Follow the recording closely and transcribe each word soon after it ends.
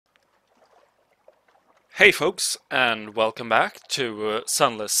Hey folks, and welcome back to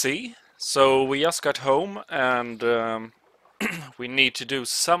Sunless Sea. So we just got home and we need to do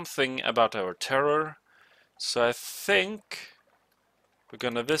something about our terror. So I think we're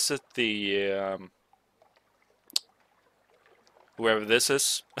gonna visit the whoever this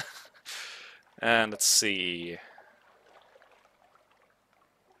is. And let's see.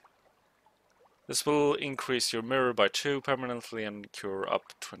 This will increase your mirror by 2 permanently and cure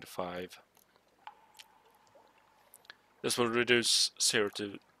up 25. This will reduce terror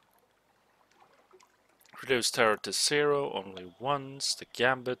to 0 only once. The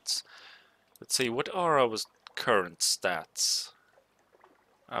gambit. Let's see, what are our current stats?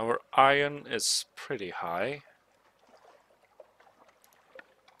 Our iron is pretty high.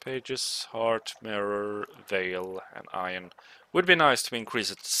 Pages, heart, mirror, veil, and iron. Would be nice to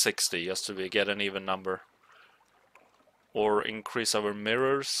increase it to 60 just so we get an even number. Or increase our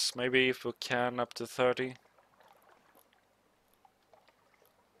mirrors, maybe if we can, up to 30.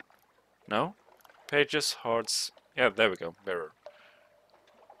 No? Pages, hearts. Yeah, there we go. Mirror.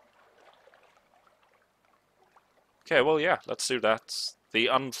 Okay, well, yeah, let's do that. The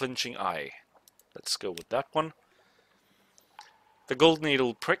unflinching eye. Let's go with that one. The gold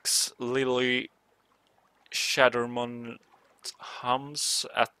needle pricks, Lily Shadowmon hums.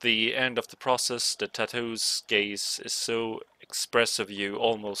 At the end of the process, the tattoo's gaze is so expressive you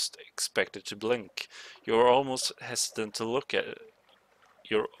almost expect it to blink. You're almost hesitant to look at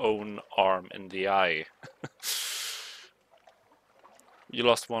your own arm in the eye. You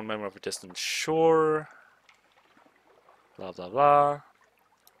lost one member of a distant shore. Blah blah blah.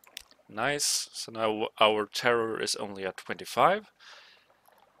 Nice. So now our terror is only at 25.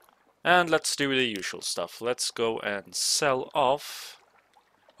 And let's do the usual stuff. Let's go and sell off.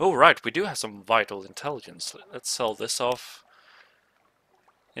 Oh right, we do have some vital intelligence. Let's sell this off.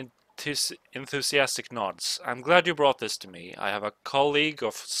 Enthusiastic nods. I'm glad you brought this to me. I have a colleague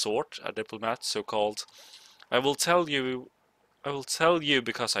of sort, a diplomat, so-called. I will tell you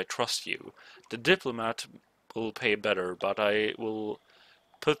because I trust you. The diplomat will pay better, but I will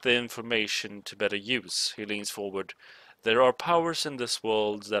put the information to better use. He leans forward. There are powers in this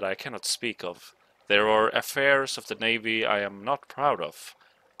world that I cannot speak of. There are affairs of the Navy I am not proud of.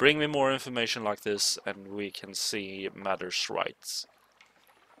 Bring me more information like this, and we can see matters right.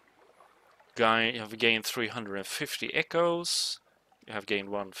 You have gained 350 echoes. You have gained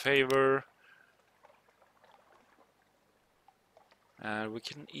 1 favor. And we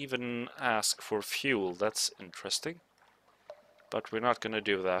can even ask for fuel. That's interesting. But we're not going to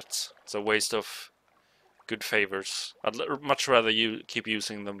do that. It's a waste of good favors. I'd much rather keep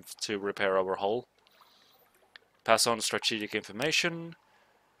using them to repair our hull. Pass on strategic information.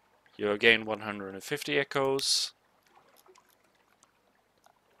 You have gained 150 echoes.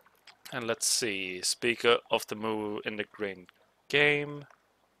 And let's see, speaker of the move in the green game.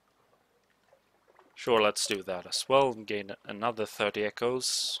 Sure, let's do that as well and gain another 30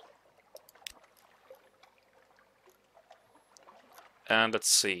 echoes. And let's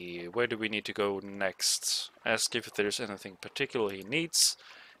see, where do we need to go next? Ask if there's anything particular he needs.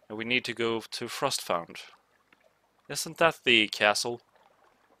 And we need to go to Frostfound. Isn't that the castle?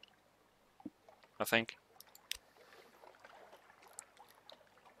 I think.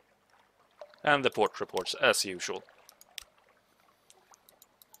 And the port reports, as usual.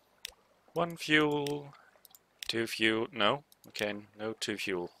 1 fuel, 2 fuel, no, okay, no 2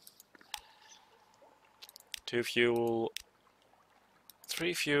 fuel. 2 fuel,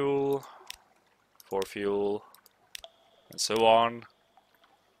 3 fuel, 4 fuel, and so on.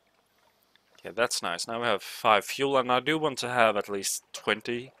 Okay, that's nice. Now we have 5 fuel, and I do want to have at least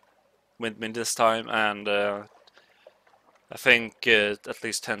 20 with me this time, and I think at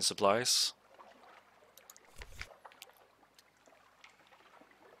least 10 supplies.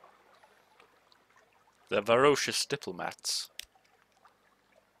 The ferocious diplomats.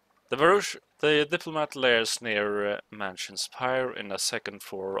 The diplomat lairs near Mansion Spire in a second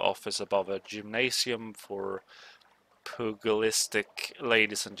floor office above a gymnasium for pugilistic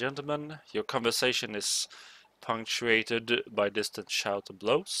ladies and gentlemen. Your conversation is punctuated by distant shout and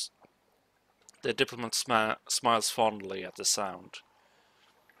blows. The diplomat smiles fondly at the sound.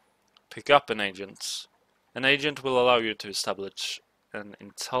 Pick up an agent. An agent will allow you to establish an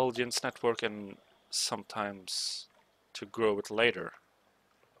intelligence network and sometimes to grow it later.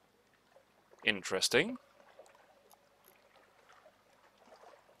 Interesting.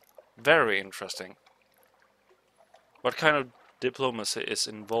 Very interesting. What kind of diplomacy is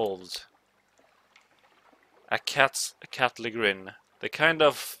involved? A catly grin. The kind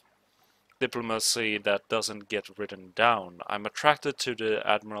of diplomacy that doesn't get written down. I'm attracted to the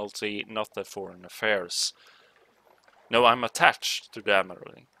Admiralty, not the foreign affairs. No, I'm attached to the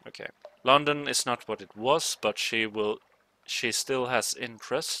Admiralty. Okay. London is not what it was, but she still has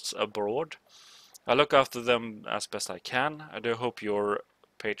interests abroad. I look after them as best I can. I do hope you're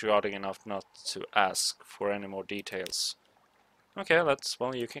patriotic enough not to ask for any more details. Okay,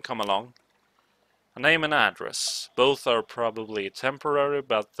 well, you can come along. A name and address. Both are probably temporary,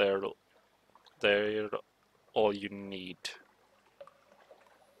 but they're all you need.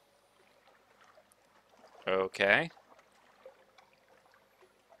 Okay.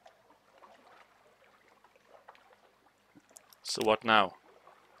 So what now?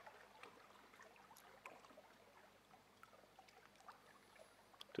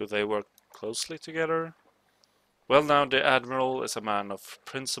 Do they work closely together? Well, now the Admiral is a man of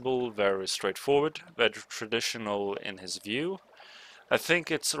principle, very straightforward, very traditional in his view. I think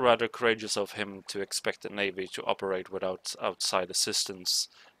it's rather courageous of him to expect the Navy to operate without outside assistance,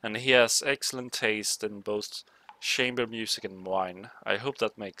 and he has excellent taste in both chamber music and wine. I hope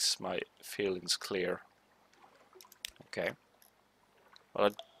that makes my feelings clear. Okay. Well,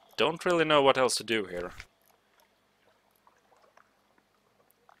 I don't really know what else to do here.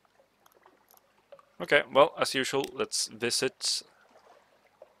 Okay, well, as usual, let's visit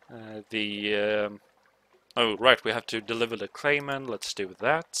oh, right, we have to deliver the Clayman. Let's do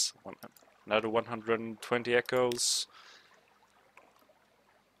that. Another 120 echoes.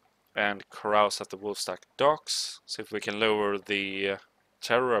 And carouse at the Wolfstack docks. See if we can lower the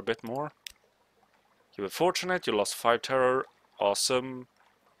terror a bit more. You were fortunate, you lost 5 terror. Awesome.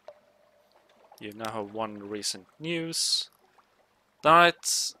 You now have 1 recent news.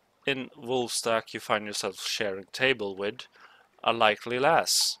 Tonight in Wolfstack you find yourself sharing table with a likely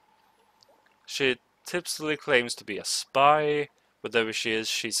lass. She typically claims to be a spy. Whatever she is,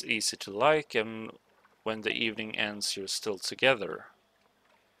 she's easy to like, and when the evening ends you're still together.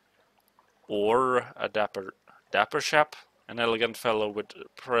 Or a dapper chap, an elegant fellow with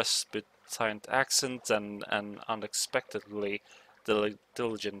Presbyterian accent and an unexpectedly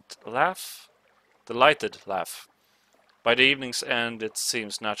diligent laugh. Delighted laugh. By the evening's end, it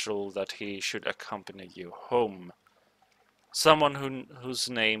seems natural that he should accompany you home. Someone whose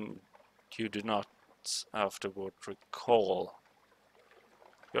name you do not afterward recall.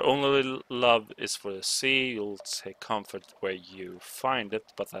 Your only love is for the sea, you'll take comfort where you find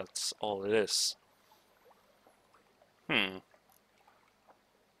it, but that's all it is. Well,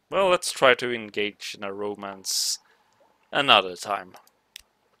 let's try to engage in a romance another time.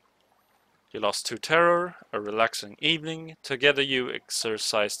 You lost 2 terror, a relaxing evening, together you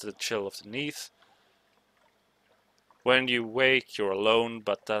exercise the chill of the Neath. When you wake, you're alone,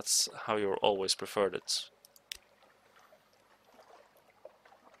 but that's how you always preferred it.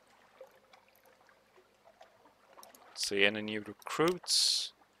 See any new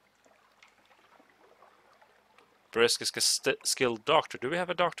recruits? Brisk is a skilled doctor. Do we have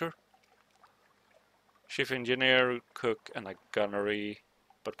a doctor? Chief engineer, cook, and a gunnery.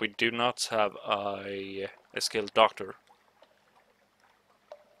 But we do not have a skilled doctor.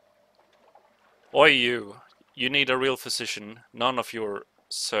 Oi, you! You need a real physician, none of your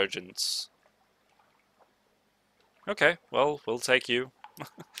surgeons. Okay, well, we'll take you.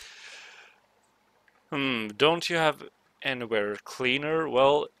 Don't you have anywhere cleaner?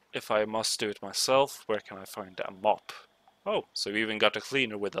 Well, if I must do it myself, where can I find a mop? Oh, so we even got a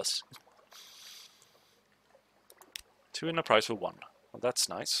cleaner with us. 2 in a price for 1. Well, that's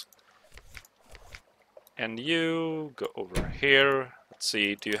nice. And you go over here. Let's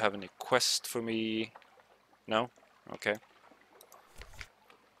see, do you have any quest for me? No? Okay.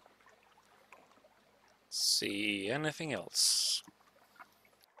 Let's see, anything else?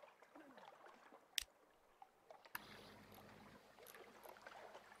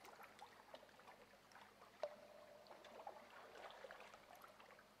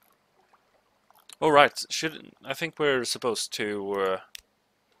 Alright, I think we're supposed to,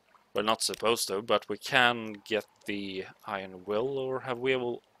 well, not supposed to, but we can get the Iron Will, or have we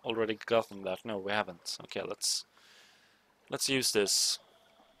already gotten that? No, we haven't. Okay, let's use this.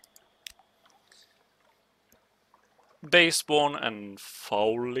 Base-born and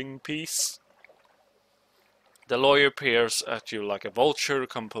fowling piece. The lawyer peers at you like a vulture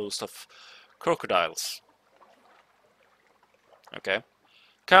composed of crocodiles. Okay.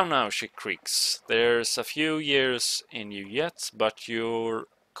 Come now, she creaks. There's a few years in you yet, but your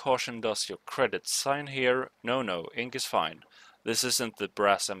caution does your credit. Sign here. No, ink is fine. This isn't the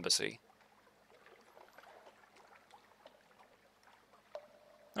brass embassy.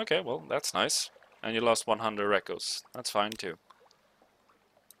 Okay, well, that's nice. And you lost 100 echoes. That's fine too.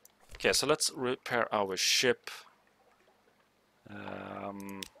 Okay, so let's repair our ship. There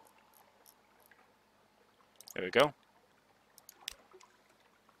we go.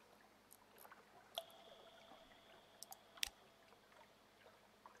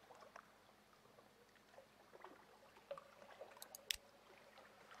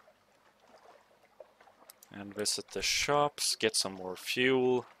 And visit the shops, get some more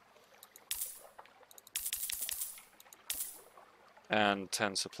fuel. And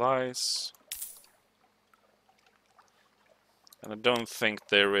 10 supplies. And I don't think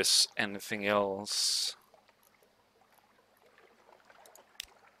there is anything else.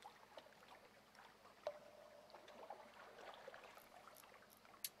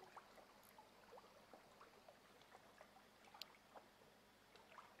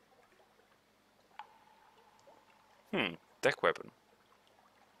 Deck weapon.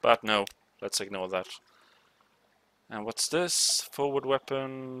 But no, let's ignore that. And what's this? Forward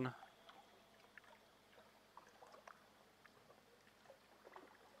weapon.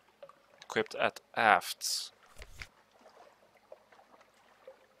 Equipped at aft.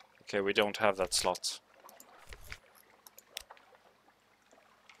 Okay, we don't have that slot.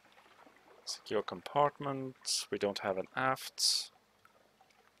 Secure compartment. We don't have an aft.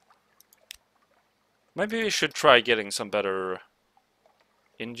 Maybe we should try getting some better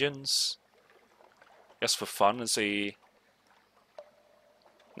engines. Just for fun and see.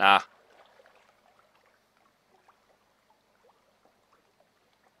 Nah.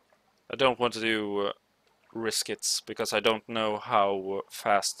 I don't want to do risk it because I don't know how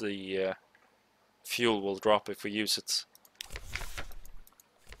fast the fuel will drop if we use it.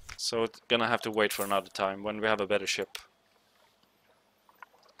 So it's gonna have to wait for another time when we have a better ship.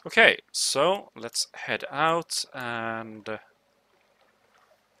 Okay, so let's head out and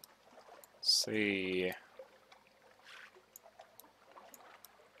see. I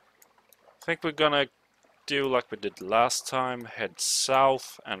think we're gonna do like we did last time, head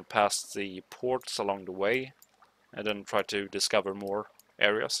south and past the ports along the way, and then try to discover more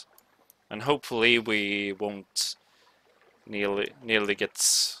areas. And hopefully we won't nearly get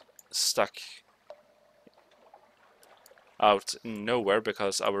stuck out in nowhere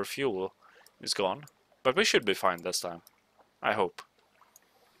because our fuel is gone. But we should be fine this time, I hope.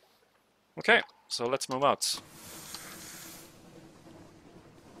 Okay, so let's move out.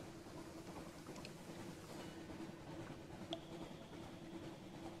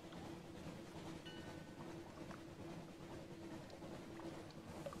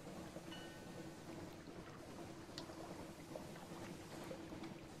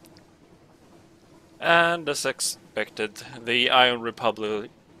 And as expected, the Iron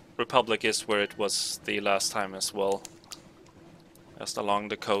Republic is where it was the last time as well. Just along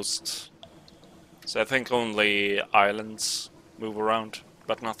the coast. So I think only islands move around,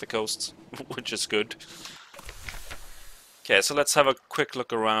 but not the coast, which is good. Okay, so let's have a quick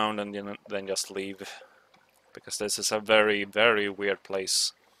look around and then just leave. Because this is a very, very weird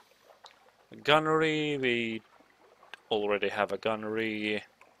place. A gunnery, we already have a gunnery.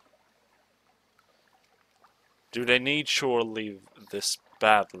 Do they need shore leave this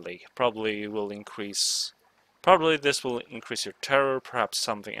badly? Probably this will increase your terror, perhaps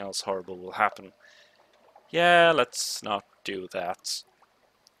something else horrible will happen. Yeah, let's not do that.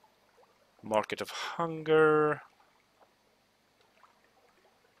 Market of Hunger.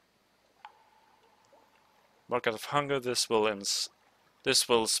 Market of Hunger, this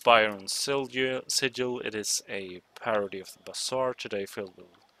will spire on sigil. It is a parody of the bazaar. Today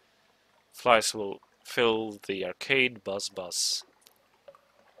flies will fill the arcade. Buzz buzz.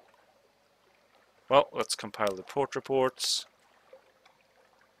 Well, let's compile the port reports.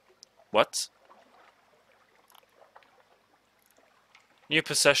 What? New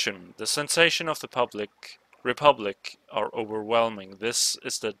possession. The sensation of the Republic are overwhelming. This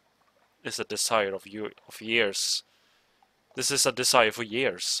is a desire of years. This is a desire for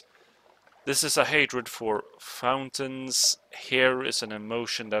years. This is a hatred for fountains. Here is an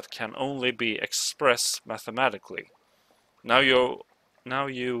emotion that can only be expressed mathematically. Now you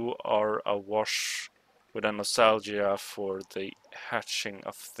are awash with a nostalgia for the hatching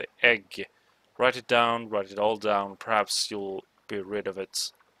of the egg. Write it down, write it all down, perhaps you'll be rid of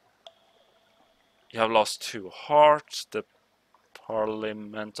it. You have lost 2 hearts. The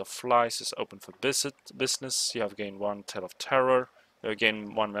Parliament of Flies is open for business. You have gained 1 tale of terror. You have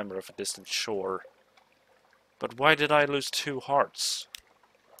gained 1 member of a distant shore. But why did I lose 2 hearts?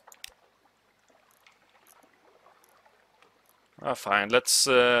 Ah, fine. Let's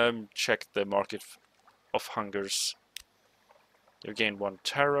check the Market of Hungers. You gained 1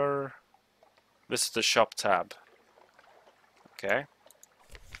 terror. This is the shop tab. Okay.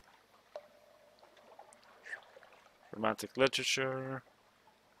 Romantic literature.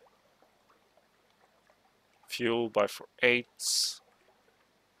 Fuel by 4/8.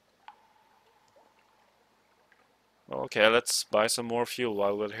 Okay, let's buy some more fuel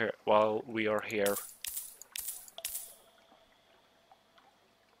while we're here. While we are here.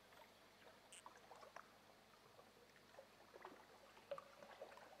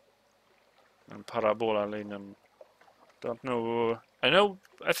 And parabola linen. Don't know.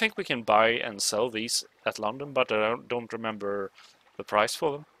 I think we can buy and sell these at London, but I don't remember the price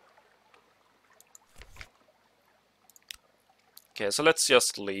for them. Okay, so let's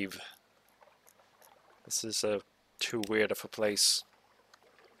just leave. This is too weird of a place.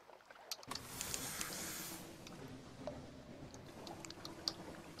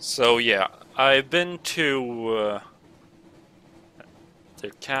 So yeah, I've been to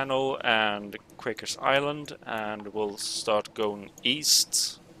the Canal and Quakers Island, and we'll start going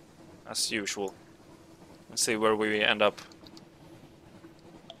east as usual. Let's see where we end up.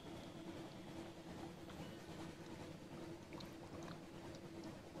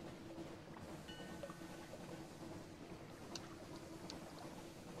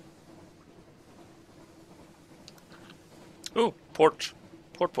 Ooh, port.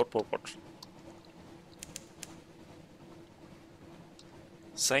 Port.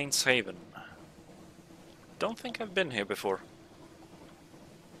 Saints Haven. Don't think I've been here before.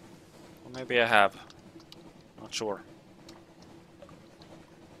 Or maybe I have. Not sure.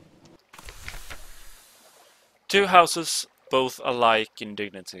 Two houses, both alike in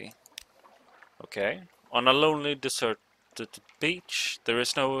dignity. Okay. On a lonely, deserted beach, there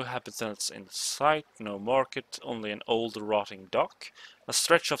is no inhabitants in sight, no market, only an old rotting dock. A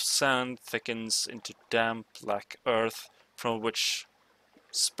stretch of sand thickens into damp black earth from which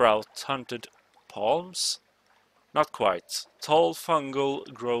sprout hunted palms. Not quite. Tall fungal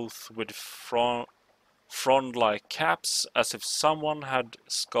growth with frond-like caps, as if someone had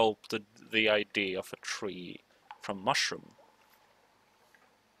sculpted the idea of a tree from mushroom.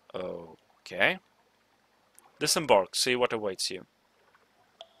 Okay. Disembark, see what awaits you.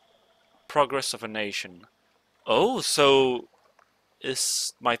 Progress of a nation. Oh, so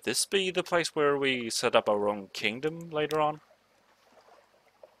might this be the place where we set up our own kingdom later on?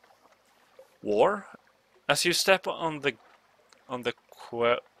 War? As you step on the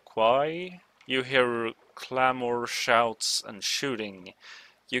quay, you hear clamor, shouts, and shooting.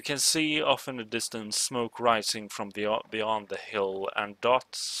 You can see off in the distance smoke rising from beyond the hill, and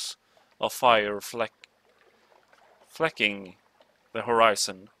dots of fire flecking the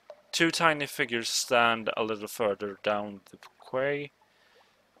horizon. Two tiny figures stand a little further down the quay,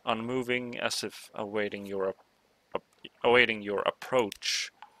 unmoving as if awaiting your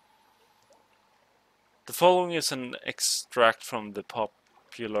approach. The following is an extract from the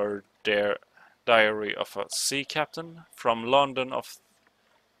popular diary of a sea captain, from London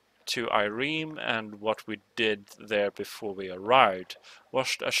to Irene and what we did there before we arrived.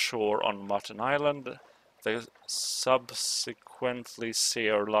 Washed ashore on Mutton Island, they subsequently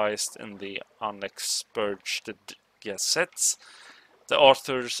serialized in the unexpurged gazettes. The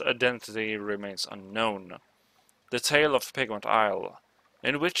author's identity remains unknown. The Tale of Pigment Isle,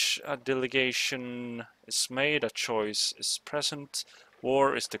 in which a delegation is made, a choice is present,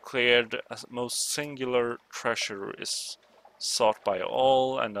 war is declared, a most singular treasure is sought by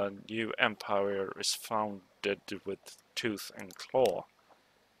all, and a new empire is founded with tooth and claw.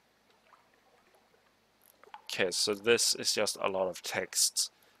 Okay, so this is just a lot of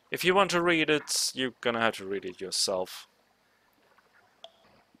text. If you want to read it, you're gonna have to read it yourself.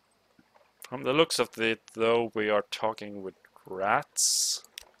 From the looks of it, though, we are talking with rats.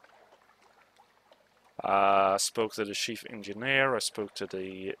 I spoke to the chief engineer, I spoke to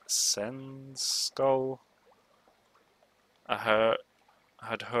the Sen skull. I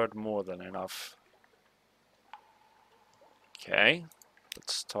had heard more than enough. Okay,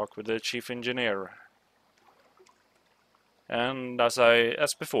 let's talk with the chief engineer. And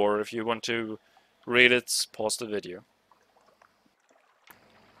as before, if you want to read it, pause the video.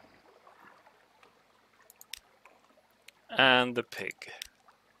 And the pig.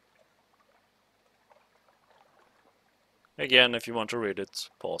 Again, if you want to read it,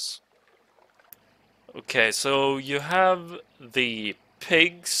 pause. Okay, so you have the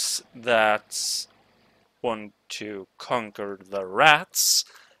pigs that want to conquer the rats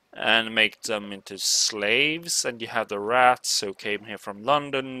and make them into slaves, and you have the rats who came here from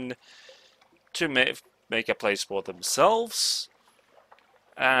London to make a place for themselves,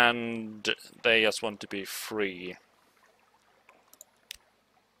 and they just want to be free.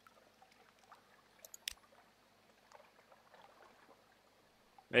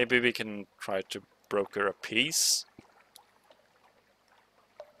 Maybe we can try to broker a peace.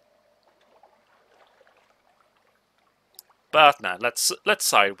 But nah, let's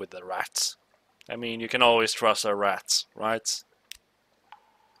side with the rats. I mean, you can always trust a rat, right?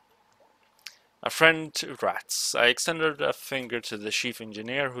 A friend to rats. I extended a finger to the chief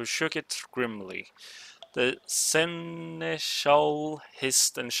engineer, who shook it grimly. The seneschal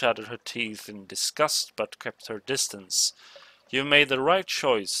hissed and shattered her teeth in disgust, but kept her distance. You made the right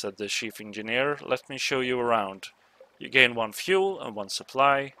choice, said the chief engineer. Let me show you around. You gain 1 fuel and 1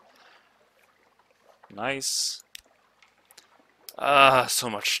 supply. Nice. Ah, so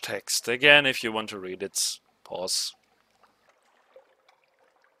much text. Again, if you want to read it, pause.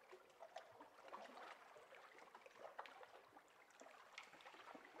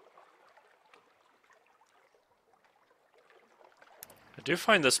 I do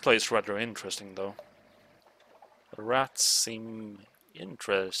find this place rather interesting, though. The rats seem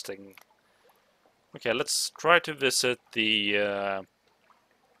interesting. Okay, let's try to visit the...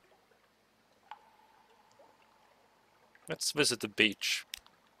 let's visit the beach.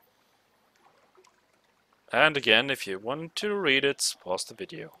 And again, if you want to read it, pause the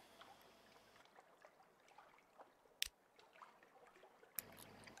video.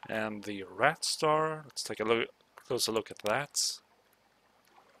 And the rat star, let's take a closer look at that.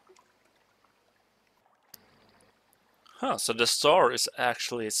 Huh, so the star is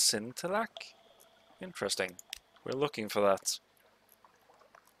actually Scintillac? Interesting. We're looking for that.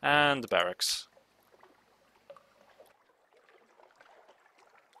 And the barracks.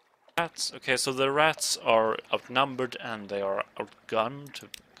 Rats. Okay, so the rats are outnumbered and they are outgunned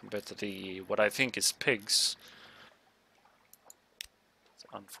compared to the what I think is pigs. It's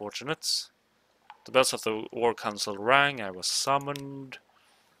unfortunate. The bells of the war council rang. I was summoned.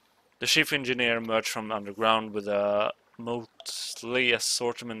 The chief engineer emerged from underground with a motley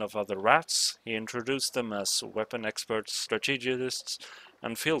assortment of other rats. He introduced them as weapon experts, strategists,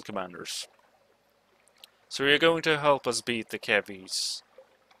 and field commanders. So you're going to help us beat the cavies.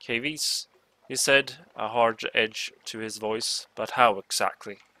 Cavies? He said, a hard edge to his voice. But how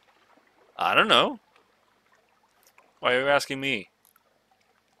exactly? I don't know. Why are you asking me?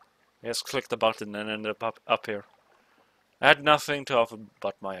 I just clicked the button and ended up here. I had nothing to offer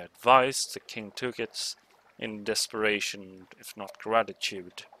but my advice. The king took it in desperation, if not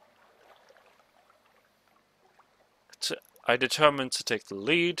gratitude. I determined to take the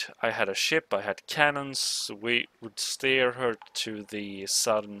lead. I had a ship, I had cannons. We would steer her to the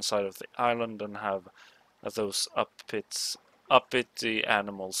southern side of the island and have those uppity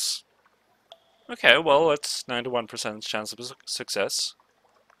animals. Okay, well, it's 91% chance of success.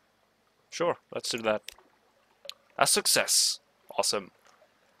 Sure, let's do that. A success. Awesome.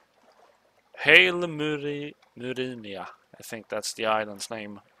 Hail Murinia. I think that's the island's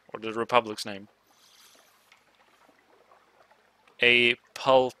name, or the republic's name. A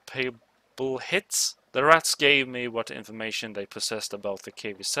palpable hit. The rats gave me what information they possessed about the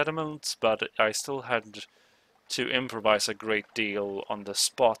cavey settlement, but I still had to improvise a great deal on the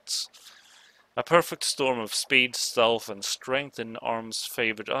spot. A perfect storm of speed, stealth, and strength in arms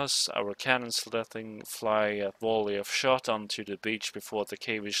favored us, our cannons letting fly a volley of shot onto the beach before the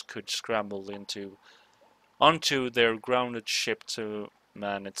cavies could scramble onto their grounded ship to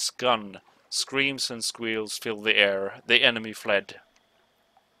man its gun. Screams and squeals filled the air. The enemy fled.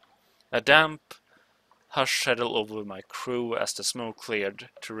 A damp hush settled over my crew as the smoke cleared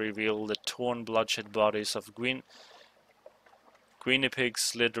to reveal the torn, bloodshed bodies of guinea pigs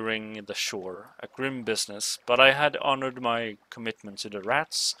slithering the shore. A grim business, but I had honored my commitment to the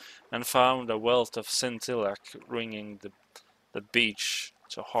rats and found a wealth of scintillac ringing the beach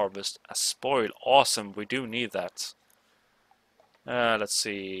to harvest a spoil. Awesome, we do need that. Let's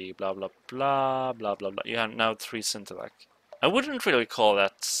see, blah blah blah, blah blah blah. You have now 3 scintillac. I wouldn't really call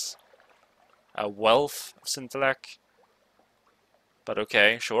that a wealth of scintillac. But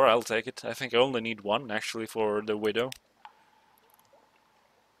okay, sure, I'll take it. I think I only need 1, actually, for the widow.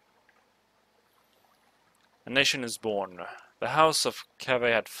 A nation is born. The house of Cave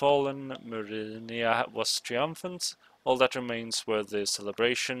had fallen, Murinia was triumphant. All that remains were the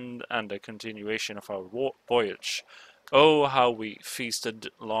celebration and the continuation of our voyage. Oh, how we feasted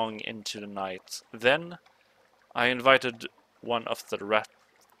long into the night. Then I invited one of the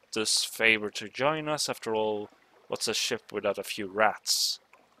rats' favor to join us. After all, what's a ship without a few rats?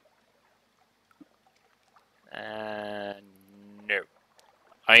 No.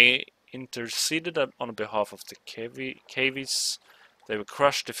 I interceded on behalf of the cavies. They were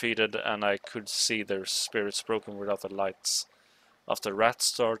crushed, defeated, and I could see their spirits broken without the lights of the rat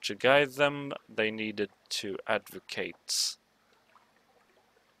star to guide them. They needed to advocate.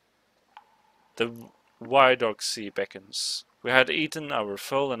 The wide dark sea beckons. We had eaten our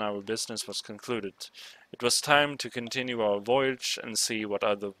fill and our business was concluded. It was time to continue our voyage and see what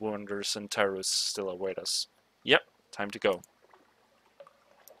other wonders and terrors still await us. Yep, time to go.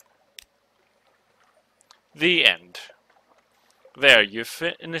 The end. There, you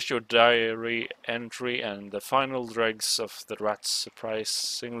finish your diary entry and the final dregs of the rat's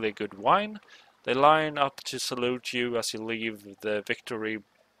surprisingly good wine. They line up to salute you as you leave the victory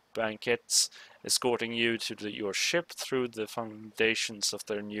banquets, escorting you to your ship through the foundations of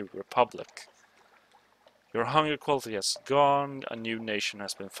their new republic. Your hunger quality has gone, a new nation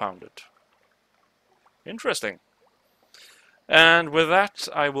has been founded. Interesting. And with that,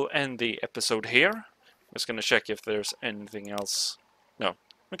 I will end the episode here. I'm just going to check if there's anything else. No.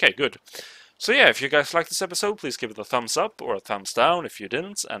 Okay, good. So yeah, if you guys liked this episode, please give it a thumbs up or a thumbs down if you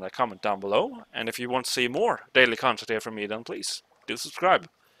didn't, and a comment down below. And if you want to see more daily content here from me, then please do subscribe.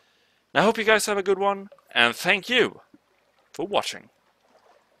 I hope you guys have a good one, and thank you for watching.